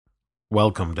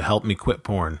Welcome to Help Me Quit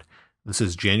Porn. This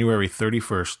is January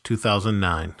 31st,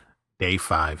 2009, Day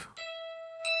 5.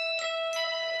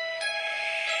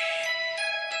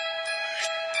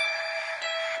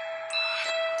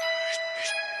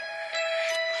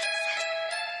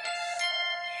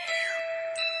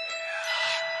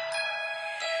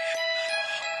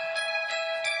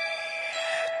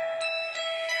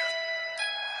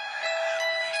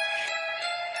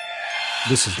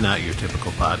 This is not your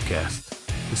typical podcast.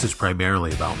 This is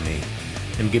primarily about me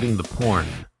and getting the porn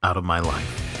out of my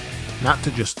life. Not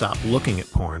to just stop looking at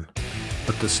porn,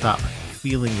 but to stop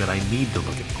feeling that I need to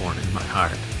look at porn in my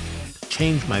heart. To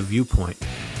change my viewpoint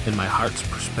and my heart's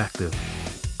perspective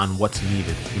on what's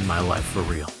needed in my life for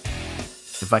real.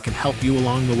 If I can help you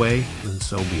along the way, then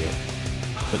so be it.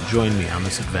 But join me on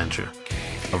this adventure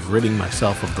of ridding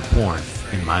myself of the porn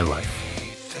in my life.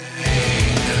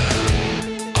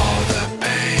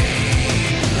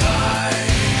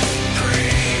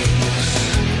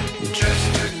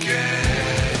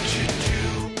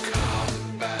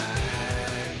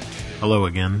 Hello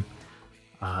again.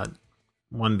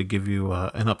 Wanted to give you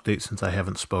an update since I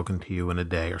haven't spoken to you in a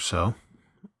day or so.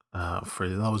 For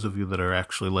those of you that are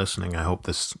actually listening, I hope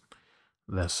this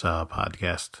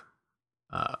podcast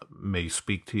may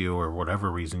speak to you, or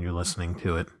whatever reason you're listening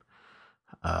to it,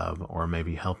 or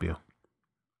maybe help you.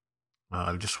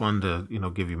 I just wanted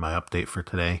to, give you my update for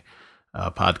today.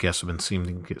 Podcasts have been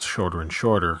seeming to get shorter and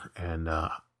shorter, and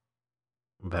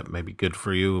that may be good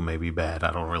for you, may be bad.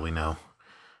 I don't really know.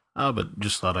 But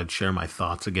just thought I'd share my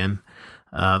thoughts again.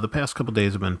 The past couple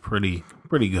days have been pretty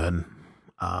good.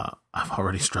 I've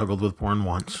already struggled with porn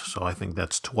once, so I think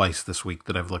that's twice this week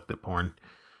that I've looked at porn.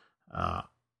 I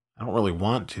don't really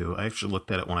want to. I actually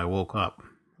looked at it when I woke up,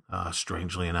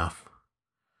 strangely enough.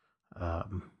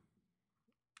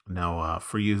 Now,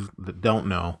 for you that don't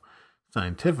know,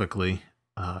 scientifically,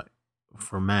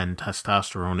 for men,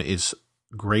 testosterone is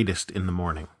greatest in the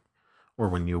morning, or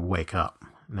when you wake up.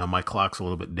 Now, my clock's a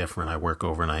little bit different. I work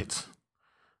overnights.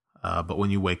 But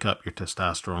when you wake up, your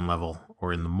testosterone level,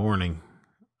 or in the morning,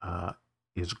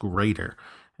 is greater.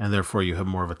 And therefore, you have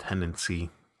more of a tendency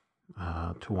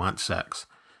to want sex.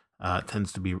 It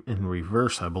tends to be in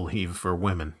reverse, I believe, for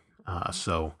women.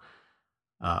 So,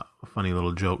 a funny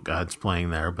little joke God's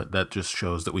playing there, but that just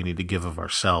shows that we need to give of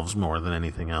ourselves more than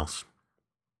anything else.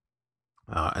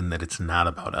 And that it's not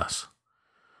about us.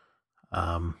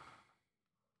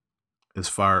 As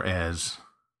far as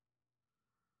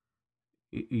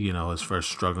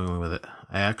struggling with it,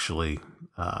 I actually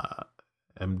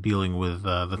am dealing with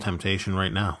the temptation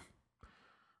right now.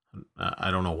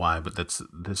 I don't know why, but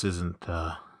this isn't,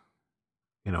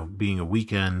 being a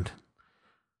weekend,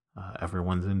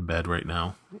 everyone's in bed right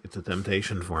now. It's a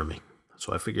temptation for me.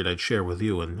 So I figured I'd share with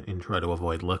you and try to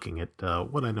avoid looking at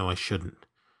what I know I shouldn't.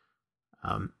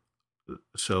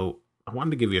 So I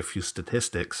wanted to give you a few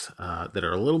statistics that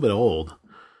are a little bit old,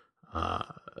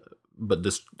 but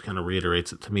this kind of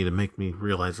reiterates it to me to make me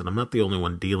realize that I'm not the only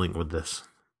one dealing with this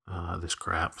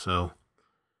crap. So,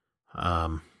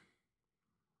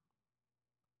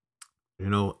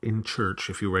 in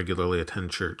church, if you regularly attend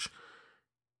church,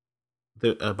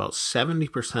 about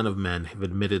 70% of men have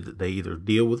admitted that they either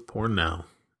deal with porn now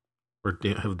or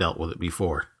have dealt with it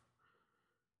before.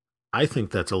 I think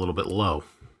that's a little bit low,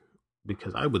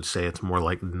 because I would say it's more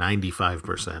like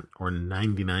 95% or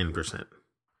 99%.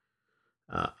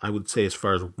 I would say as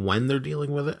far as when they're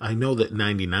dealing with it, I know that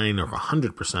 99 or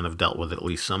 100% have dealt with it at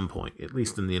least some point, at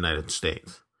least in the United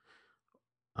States.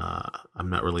 I'm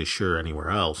not really sure anywhere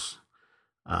else.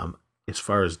 As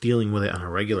far as dealing with it on a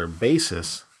regular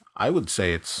basis, I would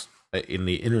say it's, in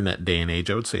the internet day and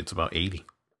age, I would say it's about 80,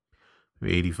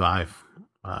 maybe 85.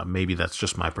 Maybe that's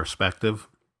just my perspective.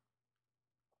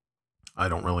 I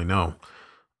don't really know.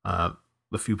 The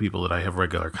few people that I have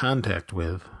regular contact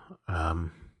with,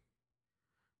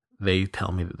 they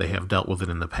tell me that they have dealt with it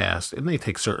in the past, and they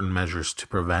take certain measures to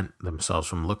prevent themselves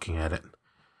from looking at it.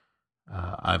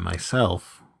 I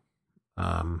myself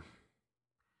have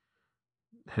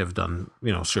done,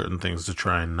 certain things to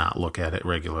try and not look at it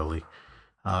regularly.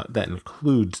 That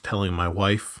includes telling my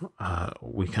wife.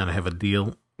 We kind of have a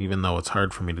deal, even though it's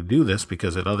hard for me to do this,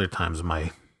 because at other times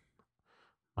my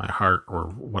heart, or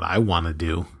what I want to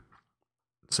do,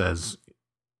 says,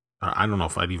 I don't know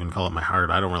if I'd even call it my heart.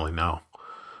 I don't really know.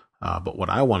 But what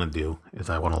I want to do is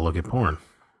I want to look at porn.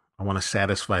 I want to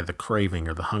satisfy the craving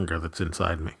or the hunger that's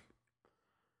inside me,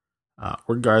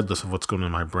 regardless of what's going on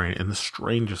in my brain. And the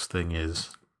strangest thing is,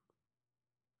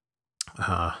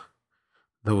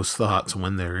 those thoughts,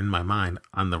 when they're in my mind,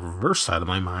 on the reverse side of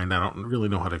my mind, I don't really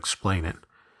know how to explain it.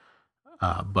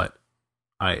 But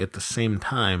at the same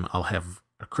time, I'll have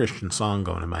a Christian song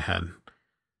going in my head,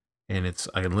 and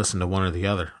I can listen to one or the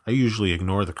other. I usually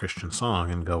ignore the Christian song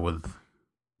and go with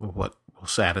what will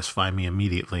satisfy me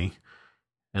immediately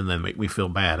and then make me feel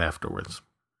bad afterwards.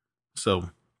 So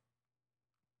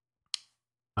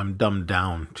I'm dumbed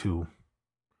down to,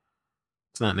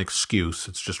 it's not an excuse,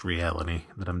 it's just reality,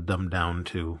 that I'm dumbed down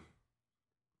to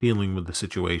dealing with the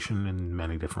situation in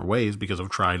many different ways because I've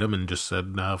tried them and just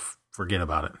said, no, forget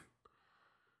about it.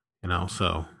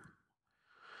 So.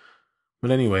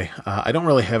 But anyway, I don't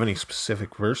really have any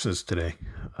specific verses today.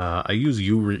 I use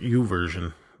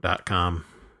uversion.com.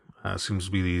 Seems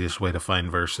to be the easiest way to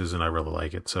find verses, and I really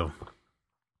like it. So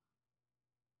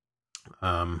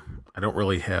I don't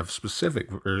really have specific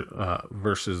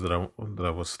verses that I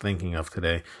was thinking of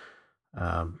today,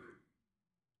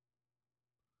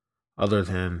 other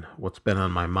than what's been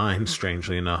on my mind.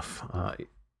 Strangely enough,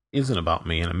 isn't about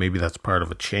me, and maybe that's part of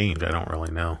a change. I don't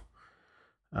really know.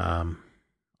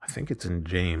 I think it's in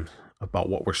James about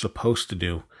what we're supposed to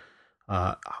do.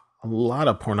 A lot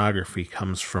of pornography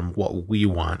comes from what we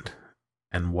want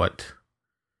and what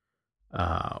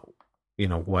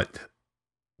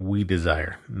we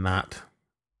desire, not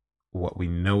what we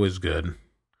know is good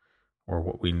or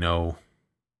what we know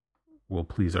will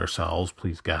please ourselves,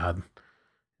 please God,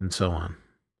 and so on.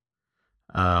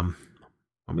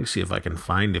 Let me see if I can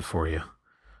find it for you.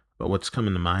 But what's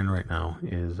coming to mind right now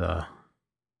is,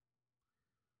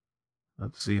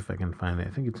 let's see if I can find it.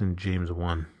 I think it's in James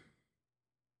 1.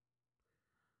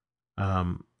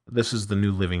 This is the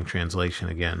New Living Translation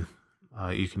again.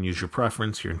 You can use your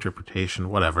preference, your interpretation,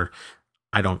 whatever.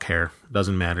 I don't care. It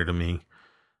doesn't matter to me.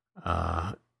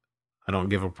 I don't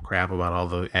give a crap about all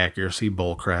the accuracy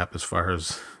bull crap as far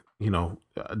as,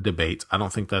 debates. I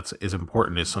don't think that's as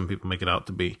important as some people make it out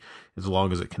to be, as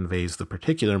long as it conveys the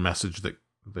particular message that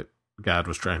God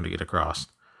was trying to get across.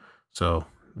 So,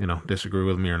 disagree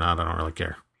with me or not, I don't really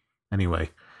care. Anyway,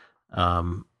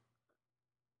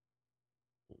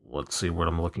 let's see what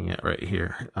I'm looking at right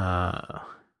here.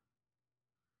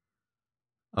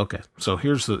 Okay, so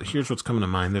here's what's coming to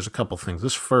mind. There's a couple things.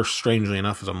 This first, strangely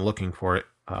enough, as I'm looking for it,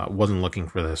 wasn't looking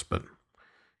for this, but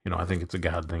I think it's a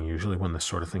God thing usually when this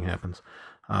sort of thing happens.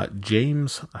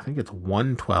 James, I think it's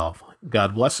 1:12.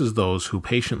 God blesses those who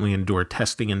patiently endure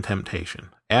testing and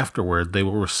temptation. Afterward, they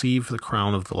will receive the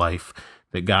crown of the life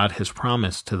that God has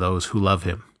promised to those who love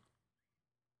him.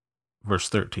 Verse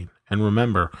 13. And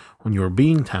remember, when you are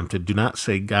being tempted, do not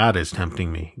say, God is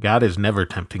tempting me. God is never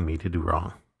tempting me to do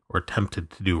wrong, or tempted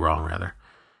to do wrong, rather.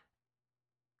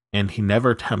 And he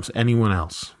never tempts anyone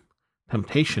else.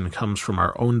 Temptation comes from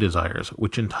our own desires,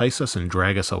 which entice us and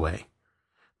drag us away.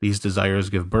 These desires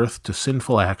give birth to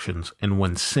sinful actions, and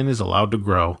when sin is allowed to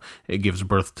grow, it gives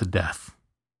birth to death.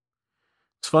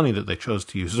 It's funny that they chose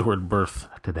to use the word birth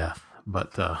to death,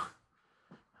 but I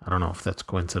don't know if that's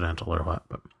coincidental or what.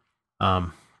 But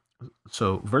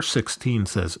so verse 16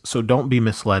 says, So don't be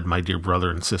misled, my dear brother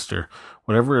and sister.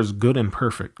 Whatever is good and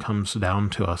perfect comes down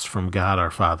to us from God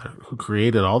our Father, who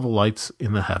created all the lights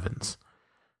in the heavens,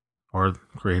 or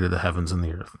created the heavens and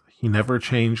the earth. He never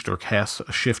changed or cast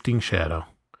a shifting shadow.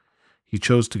 He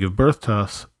chose to give birth to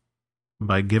us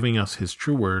by giving us his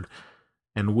true word,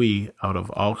 and we, out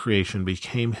of all creation,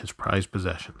 became his prized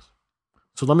possessions.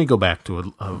 So let me go back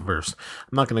to a verse.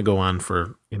 I'm not going to go on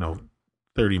for,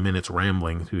 30 minutes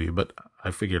rambling to you, but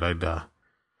I figured I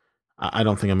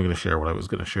don't think I'm going to share what I was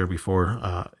going to share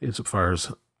before, as far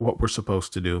as what we're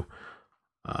supposed to do.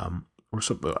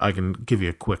 I can give you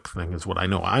a quick thing, is what I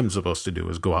know I'm supposed to do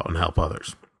is go out and help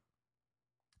others.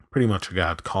 Pretty much a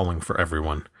God calling for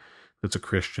everyone that's a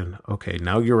Christian. Okay,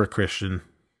 now you're a Christian.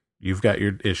 You've got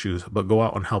your issues, but go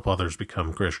out and help others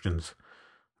become Christians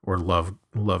or love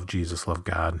Jesus, love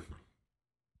God,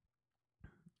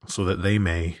 so that they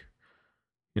may,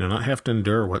 not have to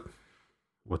endure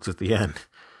what's at the end.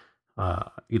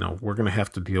 We're going to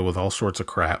have to deal with all sorts of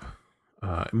crap,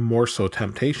 more so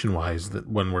temptation-wise that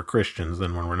when we're Christians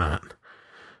than when we're not.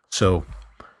 So,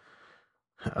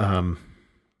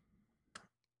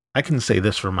 I can say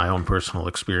this from my own personal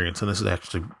experience, and this has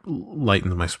actually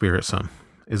lightened my spirit some,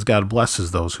 is God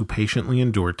blesses those who patiently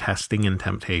endure testing and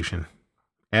temptation.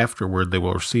 Afterward, they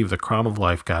will receive the crown of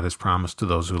life God has promised to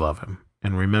those who love him.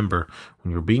 And remember,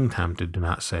 when you're being tempted, do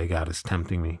not say, God is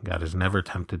tempting me. God is never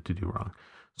tempted to do wrong.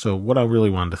 So what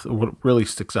what really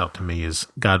sticks out to me is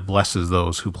God blesses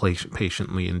those who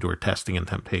patiently endure testing and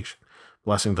temptation.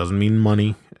 Blessing doesn't mean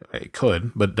money. It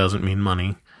could, but it doesn't mean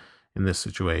money in this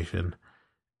situation.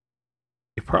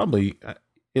 It probably,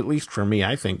 at least for me,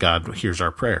 I think God hears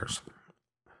our prayers.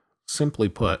 Simply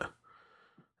put,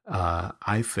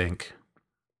 I think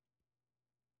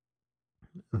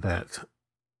that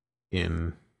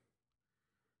in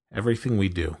everything we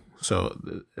do. So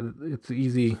it's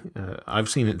easy. I've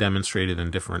seen it demonstrated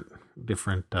in different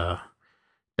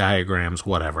diagrams,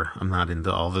 whatever. I'm not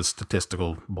into all the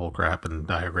statistical bullcrap and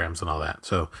diagrams and all that.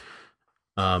 So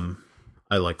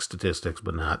I like statistics,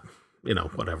 but not,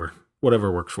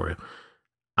 whatever works for you.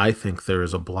 I think there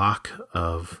is a block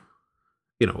of,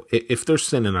 if there's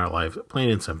sin in our life,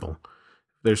 plain and simple,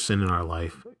 if there's sin in our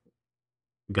life,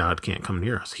 God can't come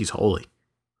near us. He's holy.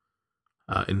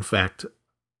 In fact,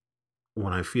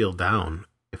 when I feel down,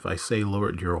 if I say,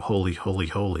 Lord, you're holy, holy,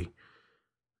 holy,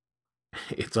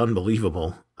 it's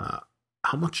unbelievable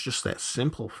how much just that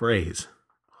simple phrase,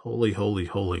 holy, holy,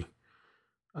 holy,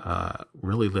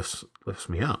 really lifts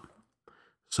me up.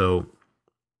 So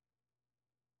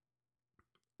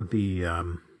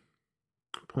the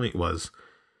point was,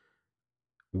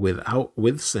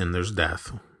 with sin, there's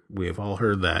death. We have all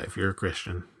heard that if you're a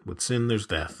Christian. With sin, there's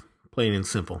death. Plain and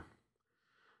simple.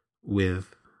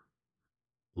 With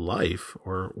life,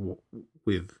 or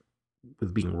with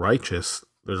being righteous,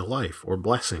 there's life or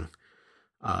blessing.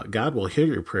 God will hear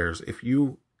your prayers if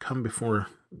you come before,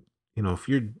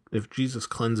 if Jesus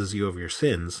cleanses you of your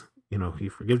sins, he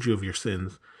forgives you of your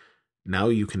sins. Now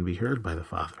you can be heard by the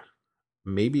Father.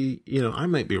 Maybe, I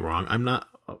might be wrong. I'm not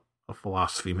a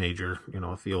philosophy major,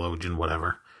 a theologian,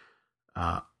 whatever.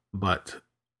 But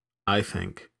I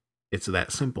think it's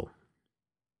that simple.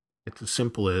 It's as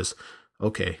simple as,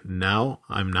 okay, now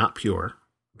I'm not pure.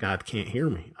 God can't hear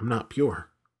me. I'm not pure.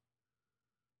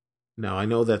 Now, I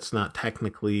know that's not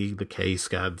technically the case.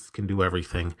 God can do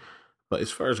everything. But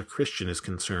as far as a Christian is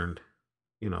concerned,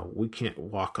 we can't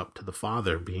walk up to the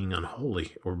Father being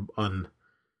unholy or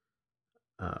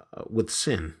with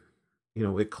sin.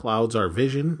 It clouds our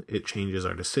vision. It changes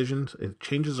our decisions. It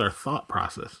changes our thought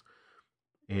process.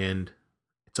 And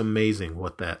it's amazing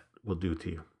what that will do to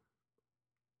you.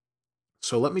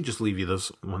 So let me just leave you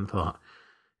this one thought,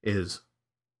 is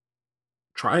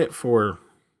try it for,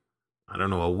 I don't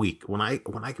know, a week. When I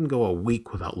can go a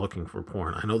week without looking for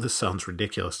porn, I know this sounds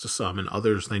ridiculous to some, and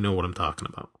others, they know what I'm talking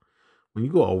about. When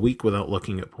you go a week without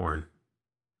looking at porn,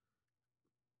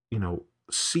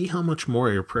 see how much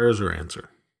more your prayers are answered.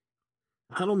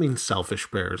 I don't mean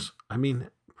selfish prayers. I mean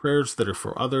prayers that are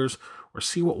for others, or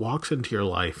see what walks into your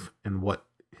life and what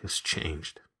has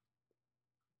changed.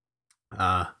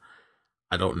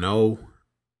 I don't know,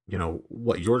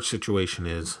 what your situation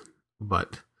is,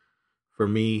 but for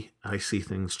me, I see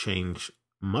things change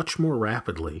much more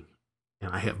rapidly,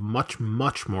 and I have much,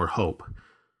 much more hope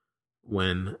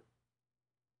when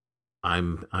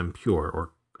I'm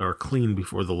pure or clean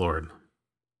before the Lord.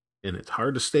 And it's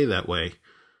hard to stay that way,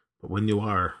 but when you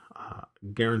are,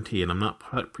 guarantee, and I'm not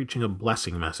preaching a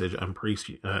blessing message, I'm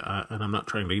preaching, and I'm not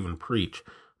trying to even preach,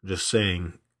 I'm just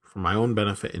saying for my own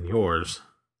benefit and yours,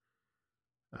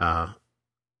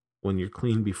 when you're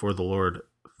clean before the Lord,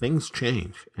 things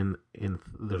change, and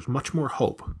there's much more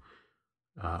hope.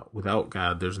 Without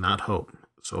God, there's not hope.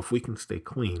 So if we can stay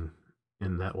clean,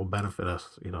 and that will benefit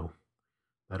us,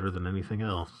 better than anything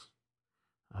else,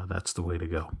 that's the way to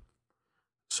go.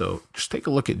 So just take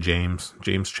a look at James.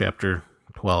 James chapter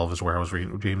 12 is where I was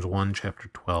reading. James 1 chapter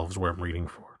 12 is where I'm reading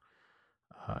for.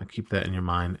 Keep that in your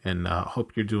mind, and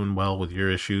hope you're doing well with your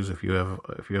issues. If you have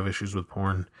issues with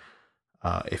porn,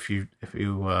 if you're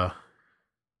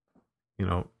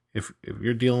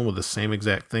dealing with the same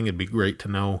exact thing, it'd be great to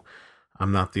know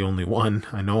I'm not the only one.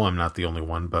 I know I'm not the only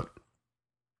one, but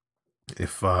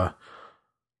if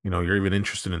you're even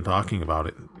interested in talking about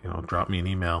it, drop me an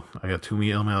email. I got 2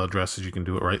 email addresses. You can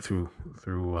do it right through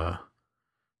you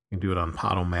can do it on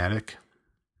Podomatic,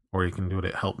 or you can do it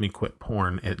at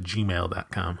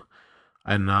helpmequitporn@gmail.com.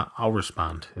 And I'll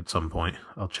respond at some point.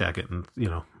 I'll check it, and if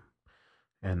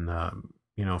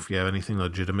you have anything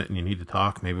legitimate and you need to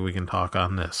talk, maybe we can talk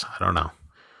on this. I don't know.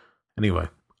 Anyway,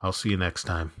 I'll see you next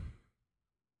time.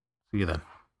 See you then.